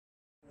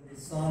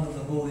Son of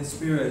the Holy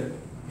Spirit.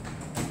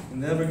 In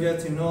the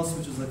Evergetingnos,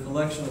 which is a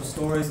collection of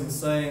stories and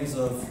sayings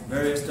of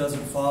various desert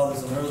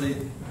fathers and early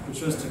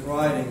patristic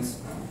writings,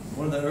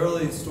 one of the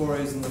early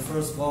stories in the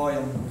first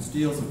volume, which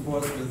deals, of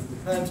course, with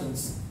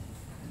repentance,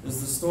 is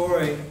the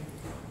story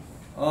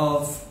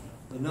of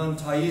the nun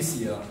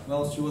Taisia.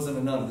 Well, she wasn't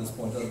a nun at this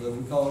point.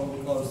 We call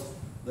her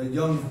the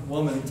young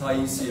woman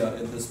Taisia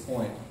at this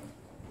point.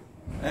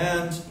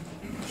 And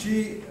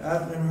she,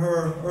 in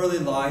her early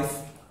life,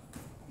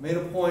 made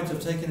a point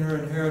of taking her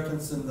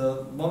inheritance, and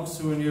the monks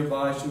who were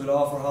nearby, she would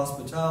offer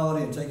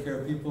hospitality and take care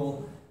of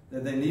people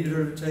that they needed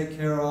her to take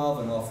care of,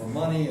 and offer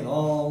money and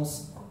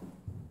alms.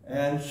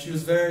 And she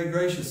was very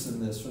gracious in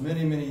this for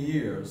many, many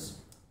years.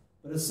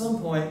 But at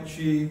some point,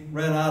 she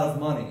ran out of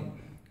money.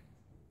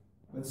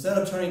 Instead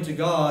of turning to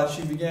God,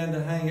 she began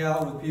to hang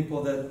out with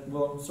people that,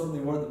 well, certainly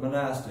weren't the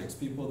monastics,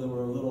 people that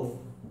were a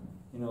little,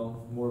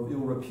 more ill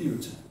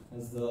repute,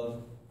 as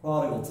the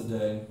Prodigal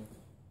today.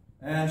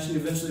 And she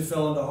eventually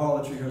fell into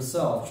harlotry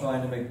herself,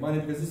 trying to make money,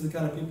 because these are the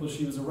kind of people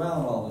she was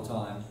around all the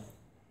time.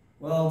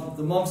 Well,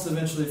 the monks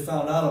eventually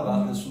found out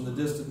about this from the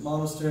distant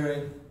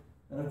monastery,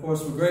 and of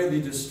course were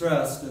greatly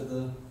distressed at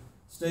the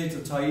state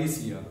of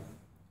Taisia.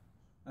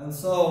 And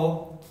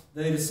so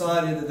they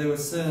decided that they would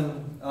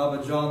send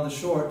Abba John the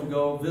Short to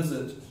go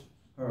visit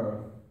her.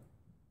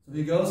 So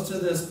he goes to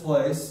this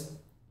place,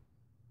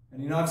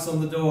 and he knocks on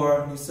the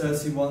door, and he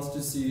says he wants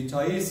to see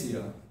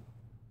Taisia.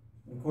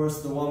 Of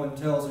course, the woman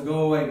tells her,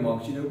 "Go away,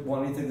 monk. You don't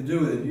want anything to do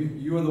with it.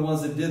 You are the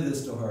ones that did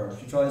this to her."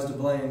 She tries to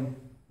blame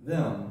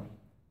them.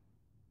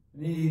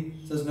 And he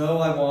says, "No,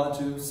 I want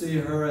to see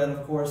her." And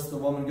of course, the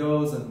woman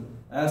goes and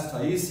asks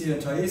Taisia,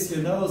 and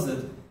Taisia knows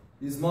that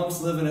these monks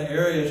live in an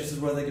area, she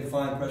says, where they can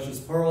find precious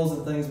pearls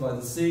and things by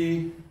the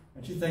sea.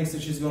 And she thinks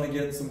that she's going to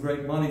get some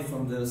great money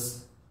from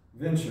this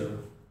venture,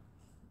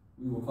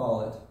 we will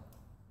call it.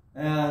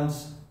 And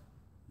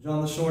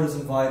John the Short is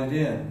invited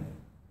in.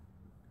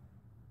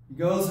 He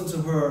goes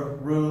into her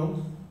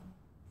room,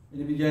 and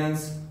he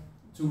begins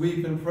to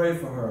weep and pray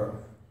for her.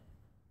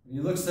 And he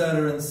looks at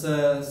her and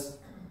says,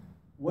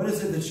 "What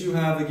is it that you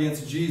have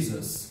against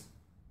Jesus,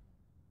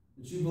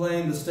 that you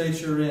blame the state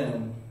you're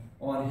in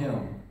on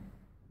him?"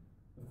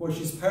 Of course,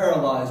 she's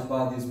paralyzed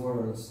by these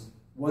words.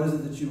 What is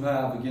it that you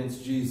have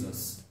against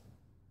Jesus?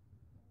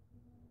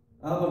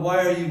 "Abba,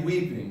 why are you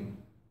weeping?"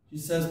 He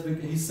says,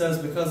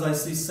 "Because I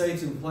see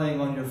Satan playing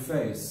on your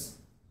face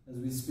as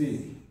we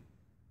speak.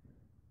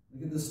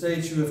 Look at the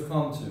state you have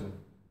come to."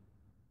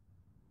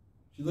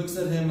 She looks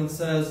at him and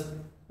says,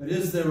 "But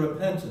is there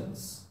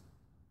repentance?"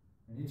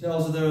 And he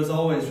tells her there is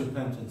always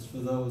repentance for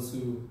those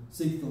who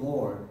seek the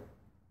Lord.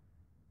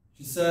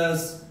 She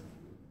says,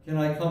 "Can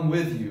I come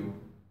with you?"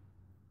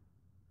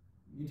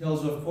 He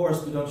tells her, "Of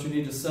course, but don't you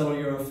need to settle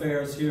your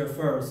affairs here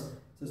first?"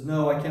 He says,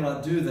 "No, I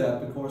cannot do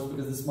that, of course,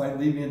 because this might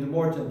lead me into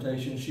more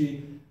temptation."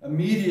 She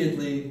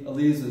immediately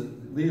leaves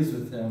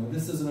with him. And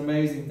this is an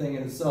amazing thing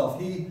in itself.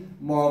 He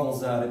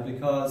marvels at it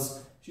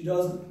because he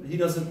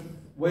doesn't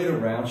wait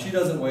around. She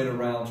doesn't wait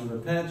around to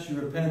repent. She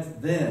repents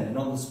then and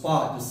on the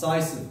spot,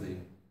 decisively.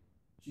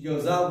 She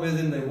goes out with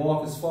him. They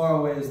walk as far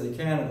away as they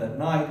can that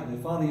night, and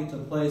they finally get to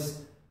a place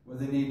where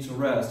they need to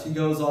rest. He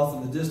goes off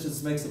in the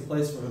distance, makes a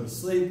place for her to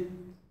sleep.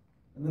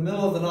 In the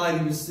middle of the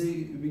night,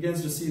 he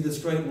begins to see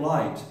this great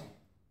light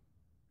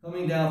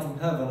coming down from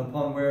heaven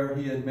upon where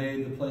he had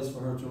made the place for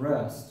her to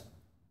rest.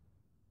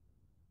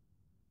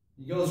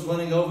 He goes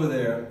running over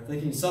there,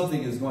 thinking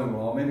something is going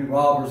wrong, maybe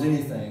robbers,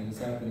 anything is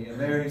happening. And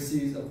there he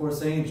sees, of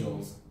course,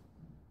 angels.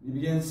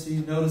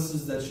 He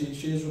notices that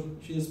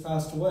she has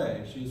passed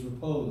away. She is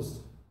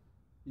reposed.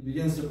 He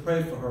begins to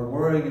pray for her,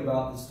 worrying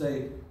about the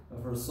state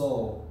of her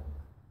soul.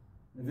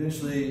 And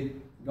eventually,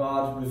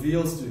 God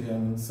reveals to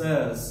him and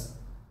says,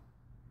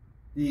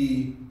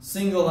 the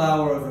single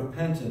hour of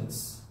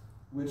repentance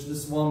which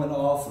this woman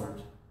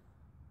offered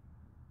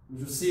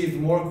was received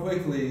more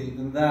quickly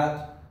than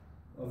that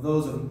of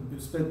those who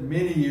spent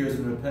many years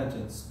in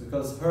repentance,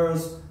 because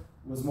hers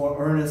was more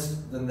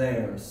earnest than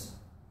theirs.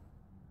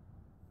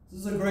 This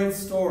is a great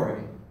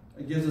story.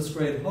 It gives us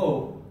great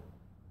hope.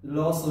 It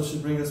also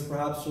should bring us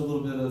perhaps to a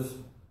little bit of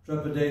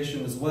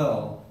trepidation as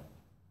well.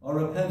 Our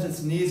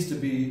repentance needs to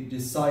be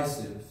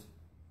decisive.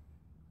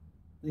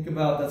 Think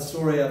about that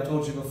story I've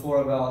told you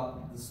before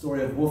about the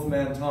story of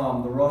Wolfman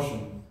Tom, the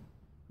Russian,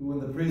 who when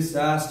the priest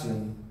asked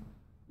him,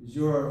 "Is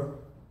your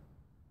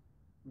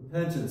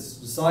repentance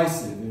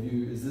decisive?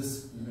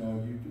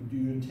 Do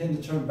you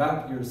intend to turn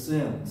back to your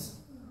sins?"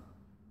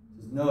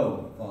 He says,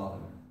 "No,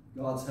 Father.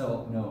 God's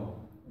help, no."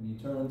 And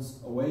he turns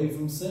away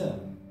from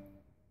sin.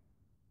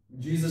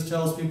 When Jesus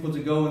tells people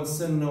to go and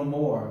sin no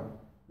more,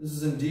 this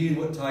is indeed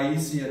what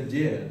Taisia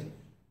did,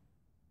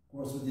 of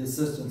course with the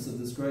assistance of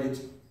this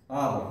great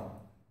Abba.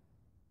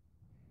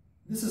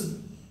 This is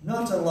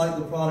not unlike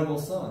the prodigal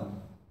son.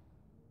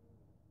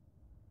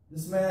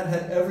 This man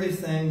had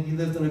everything. He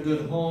lived in a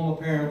good home,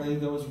 apparently.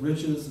 There was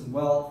riches and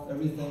wealth.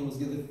 Everything was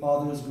good. The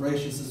father was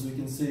gracious, as we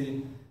can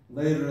see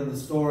later in the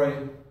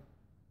story.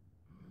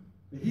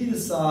 But he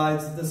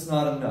decides that that's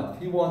not enough.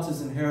 He wants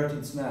his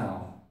inheritance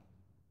now.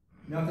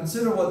 Now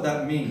consider what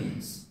that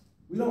means.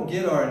 We don't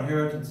get our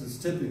inheritances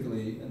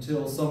typically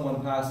until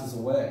someone passes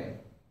away.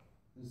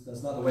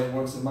 That's not the way it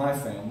works in my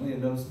family,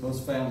 and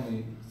most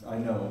families I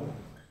know.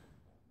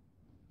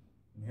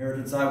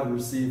 Inheritance I would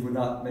receive would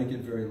not make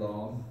it very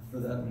long for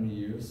that many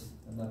years.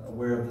 I'm not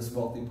aware of this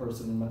wealthy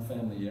person in my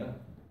family yet.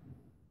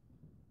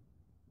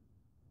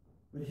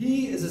 But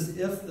he is as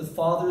if the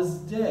father is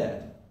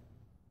dead.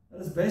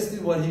 That is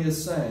basically what he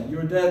is saying.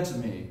 You're dead to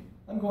me.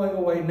 I'm going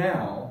away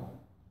now.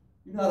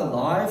 You're not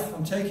alive.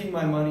 I'm taking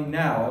my money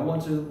now. I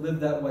want to live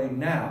that way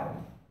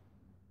now.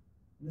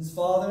 And his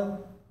father,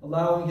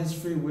 allowing his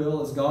free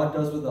will, as God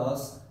does with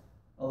us,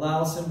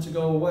 allows him to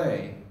go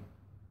away.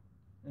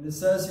 And it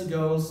says he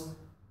goes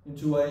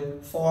into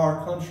a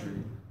far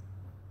country.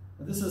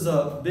 Now, this is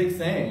a big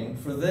thing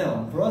for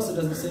them. For us, it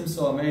doesn't seem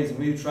so amazing.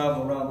 We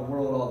travel around the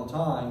world all the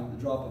time at the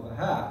drop of a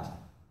hat.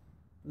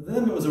 For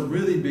them, it was a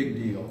really big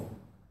deal.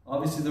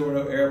 Obviously, there were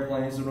no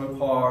airplanes, there were no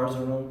cars,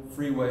 there were no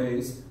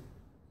freeways.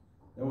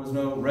 There was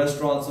no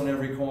restaurants on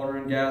every corner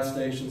and gas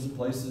stations and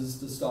places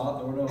to stop.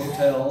 There were no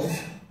hotels.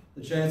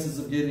 The chances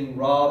of getting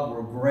robbed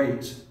were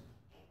great,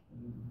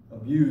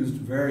 abused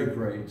very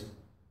great.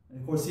 And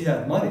of course, he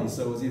had money,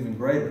 so it was even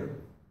greater.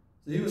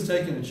 So he was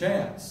taking a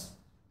chance.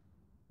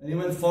 And he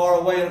went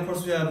far away, and of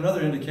course we have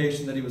another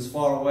indication that he was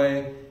far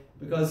away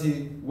because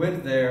he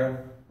went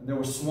there and there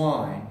were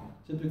swine.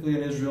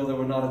 Typically in Israel there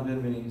would not have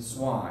been many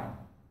swine.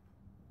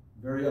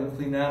 Very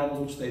unclean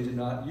animals which they did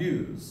not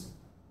use.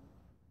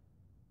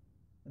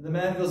 And the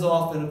man goes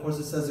off, and of course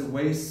it says it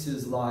wastes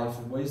his life,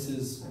 it wastes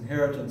his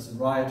inheritance in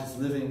riotous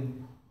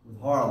living with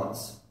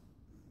harlots.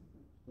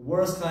 The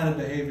worst kind of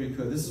behavior he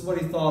could. This is what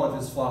he thought of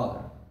his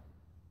father.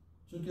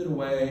 Took it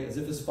away as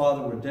if his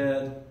father were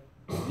dead.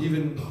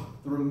 Even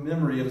the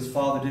memory of his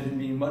father didn't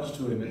mean much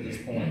to him at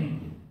this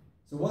point.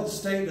 So what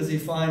state does he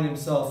find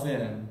himself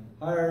in?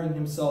 Hiring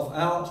himself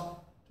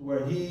out to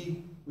where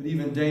he would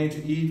even deign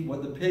to eat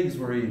what the pigs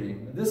were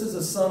eating. And this is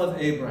a son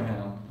of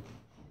Abraham.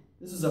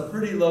 This is a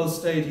pretty low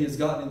state he has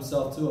gotten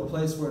himself to, a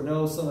place where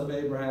no son of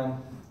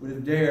Abraham would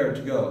have dared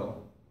to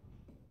go.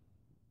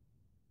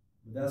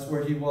 But that's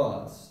where he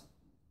was.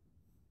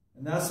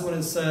 And that's when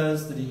it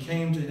says that he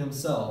came to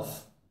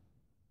himself.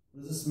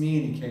 What does this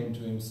mean, he came to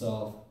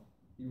himself?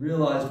 He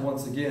realized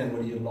once again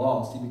what he had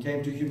lost. He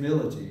became to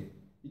humility.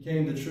 He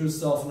came to true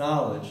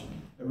self-knowledge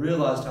and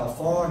realized how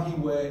far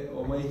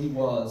away he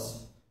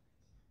was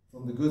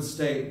from the good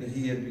state that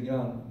he had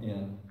begun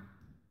in.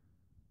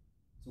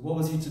 So what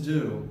was he to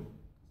do?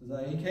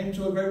 He came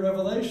to a great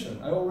revelation.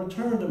 I will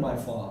return to my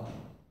father.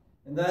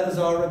 And that is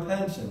our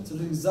repentance.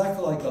 It is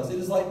exactly like us. It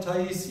is like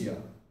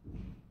Taisia.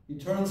 He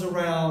turns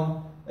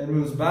around and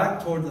moves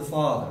back toward the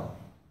Father.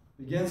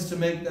 Begins to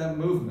make that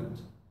movement.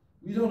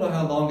 We don't know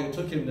how long it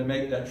took him to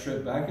make that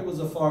trip back. It was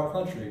a far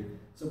country.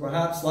 So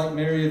perhaps like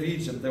Mary of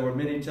Egypt, there were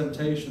many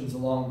temptations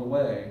along the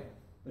way.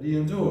 But he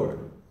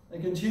endured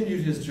and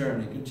continued his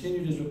journey,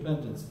 continued his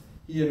repentance.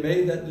 He had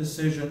made that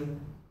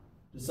decision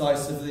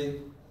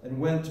decisively and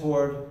went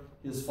toward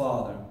his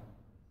father.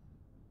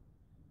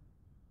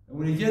 And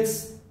when he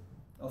gets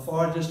a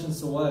far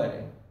distance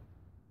away,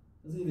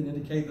 it doesn't even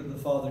indicate that the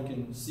father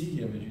can see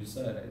him, as you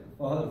say. The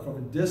father from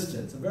a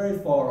distance, very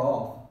far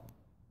off.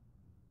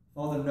 The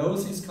father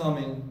knows he's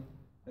coming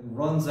and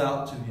runs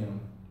out to him.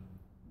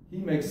 He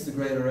makes the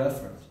greater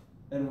effort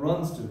and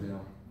runs to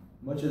him,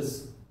 much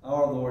as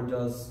our Lord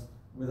does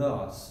with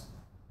us.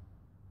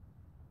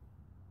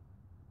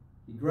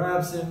 He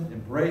grabs him,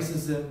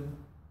 embraces him,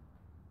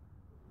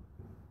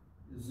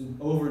 is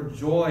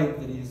overjoyed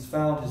that he's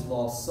found his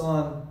lost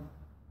son,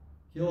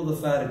 killed the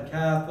fatted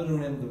calf, put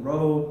on him the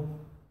robe,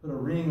 put a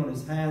ring on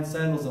his hand,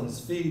 sandals on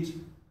his feet,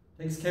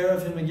 takes care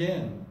of him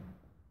again.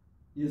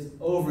 He is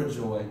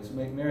overjoyed to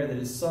make merry that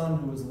his son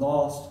who was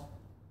lost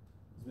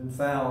has been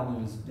found,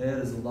 who is dead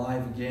is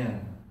alive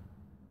again.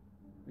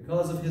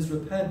 Because of his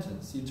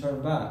repentance, he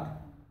turned back,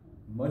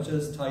 much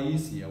as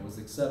Taisia was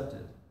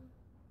accepted.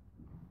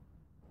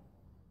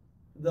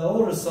 The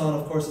older son,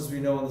 of course, as we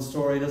know in the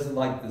story, doesn't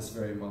like this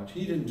very much.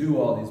 He didn't do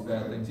all these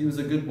bad things. He was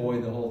a good boy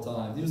the whole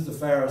time. He was the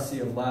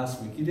Pharisee of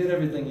last week. He did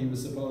everything he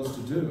was supposed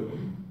to do.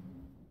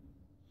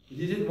 But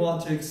he didn't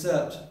want to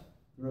accept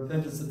the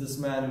repentance of this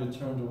man who had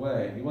turned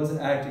away. He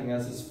wasn't acting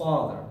as his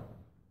father.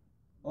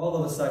 All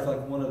of us act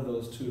like one of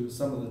those two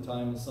some of the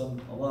time and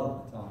a lot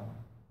of the time.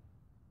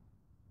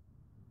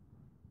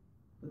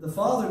 But the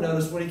father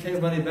noticed when he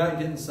came running back,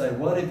 he didn't say,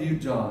 "What have you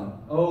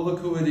done? Oh, look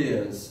who it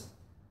is.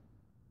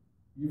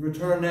 You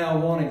return now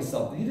wanting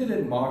something." He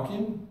didn't mock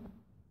him.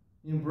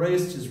 He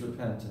embraced his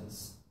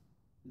repentance,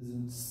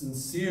 his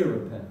sincere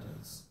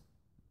repentance.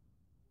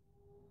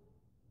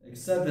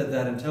 Accepted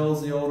that and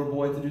tells the older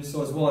boy to do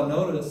so as well. And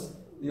notice,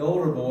 the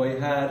older boy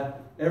had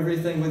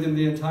everything with him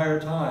the entire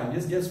time.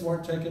 His gifts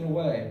weren't taken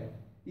away.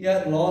 He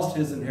hadn't lost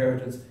his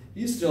inheritance.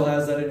 He still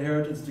has that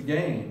inheritance to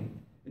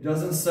gain. It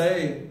doesn't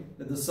say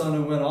that the son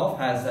who went off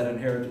has that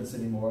inheritance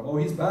anymore. Oh,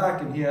 he's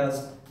back and he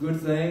has good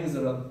things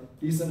and a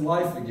decent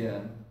life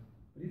again.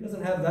 But he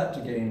doesn't have that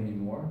to gain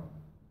anymore.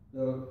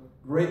 The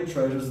great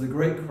treasures, the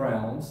great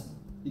crowns,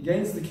 he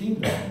gains the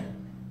kingdom.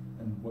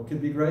 And what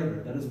could be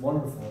greater? That is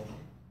wonderful.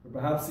 But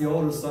perhaps the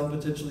older son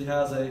potentially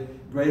has a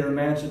greater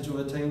mansion to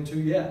attain to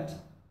yet,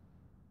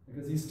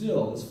 because he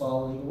still is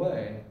following the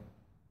way.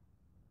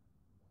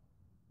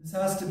 This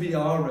has to be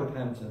our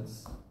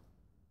repentance.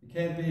 It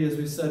can't be, as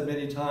we've said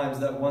many times,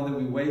 that one that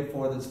we wait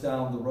for that's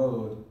down the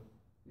road.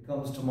 It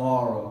comes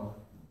tomorrow.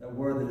 That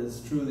word that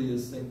is truly,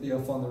 as St.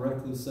 Theophan the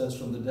Recluse says,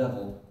 from the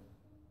devil.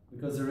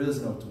 Because there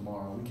is no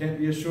tomorrow. We can't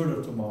be assured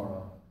of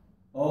tomorrow.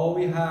 All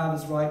we have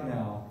is right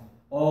now.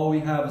 All we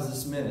have is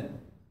this minute.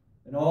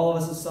 And all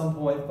of us at some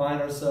point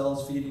find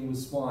ourselves feeding with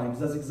swine.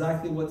 Because that's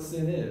exactly what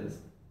sin is.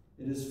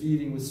 It is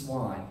feeding with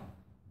swine.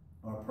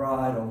 Our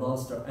pride, our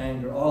lust, our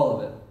anger, all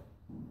of it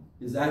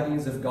is acting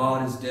as if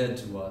God is dead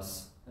to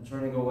us and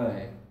turning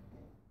away.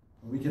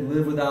 We can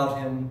live without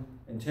him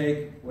and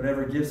take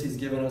whatever gifts he's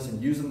given us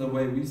and use them the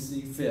way we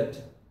see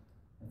fit.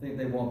 I think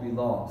they won't be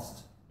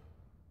lost.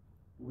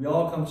 But we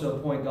all come to a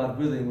point, God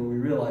willing, where we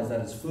realize that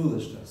is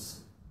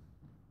foolishness.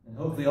 And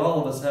hopefully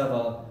all of us have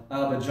a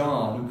Abba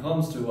John who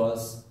comes to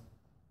us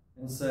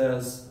and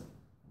says,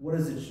 what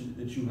is it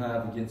that you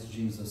have against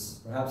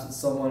Jesus? Perhaps it's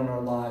someone in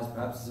our lives,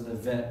 perhaps it's an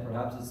event,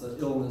 perhaps it's an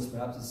illness,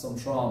 perhaps it's some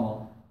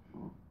trauma.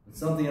 But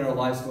something in our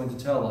life is going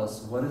to tell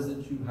us, what is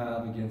it you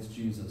have against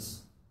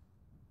Jesus?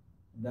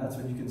 And that's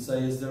when you can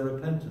say, is there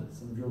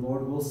repentance? And your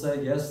Lord will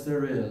say, yes,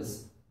 there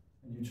is.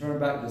 And you turn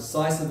back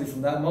decisively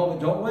from that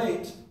moment. Don't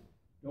wait.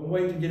 Don't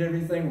wait to get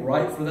everything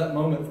right for that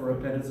moment for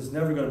repentance. It's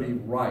never going to be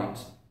right.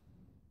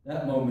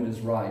 That moment is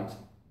right.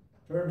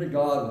 Turn to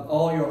God with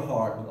all your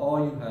heart, with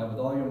all you have, with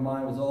all your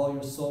mind, with all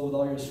your soul, with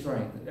all your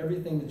strength, with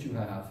everything that you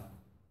have.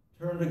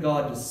 Turn to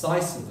God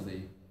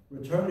decisively.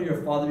 Return to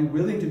your Father. Be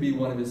willing to be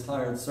one of his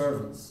hired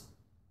servants.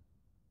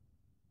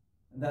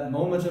 And that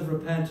moment of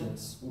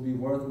repentance will be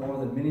worth more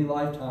than many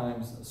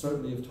lifetimes,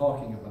 certainly, of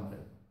talking about it.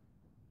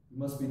 We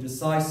must be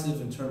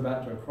decisive and turn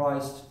back to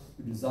Christ,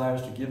 who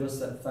desires to give us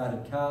that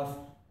fatted calf,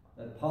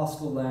 that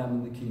paschal lamb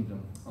in the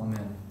kingdom.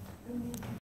 Amen.